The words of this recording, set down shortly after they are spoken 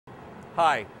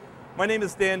Hi, my name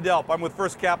is Dan Delp. I'm with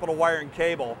First Capital Wire and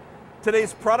Cable.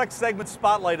 Today's product segment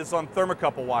spotlight is on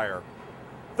thermocouple wire.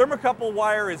 Thermocouple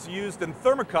wire is used in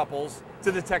thermocouples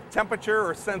to detect temperature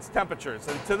or sense temperatures,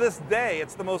 and to this day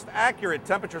it's the most accurate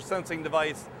temperature sensing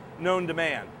device known to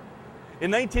man.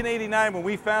 In 1989, when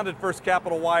we founded First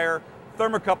Capital Wire,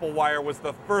 thermocouple wire was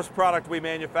the first product we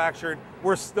manufactured.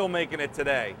 We're still making it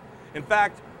today. In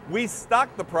fact, we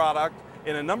stock the product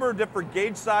in a number of different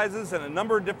gauge sizes and a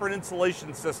number of different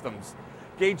insulation systems.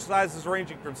 Gauge sizes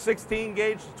ranging from 16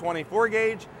 gauge to 24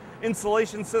 gauge,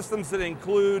 insulation systems that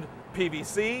include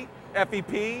PVC,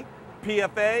 FEP,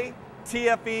 PFA,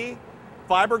 TFE,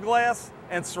 fiberglass,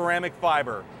 and ceramic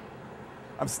fiber.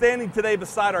 I'm standing today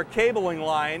beside our cabling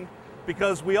line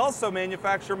because we also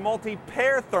manufacture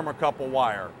multi-pair thermocouple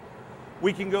wire.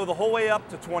 We can go the whole way up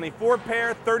to 24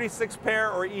 pair, 36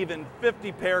 pair, or even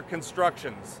 50 pair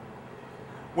constructions.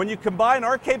 When you combine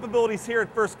our capabilities here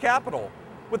at First Capital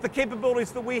with the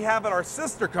capabilities that we have at our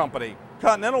sister company,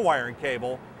 Continental Wire and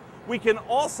Cable, we can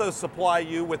also supply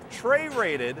you with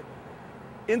tray-rated,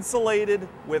 insulated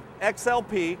with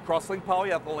XLP, cross-linked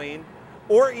polyethylene,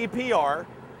 or EPR,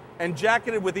 and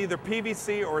jacketed with either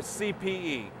PVC or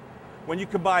CPE. When you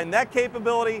combine that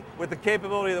capability with the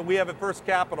capability that we have at First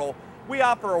Capital, we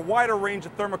offer a wider range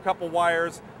of thermocouple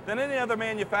wires than any other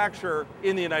manufacturer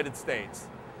in the United States.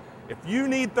 If you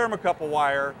need thermocouple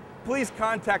wire, please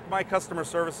contact my customer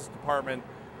services department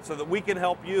so that we can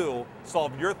help you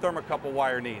solve your thermocouple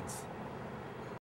wire needs.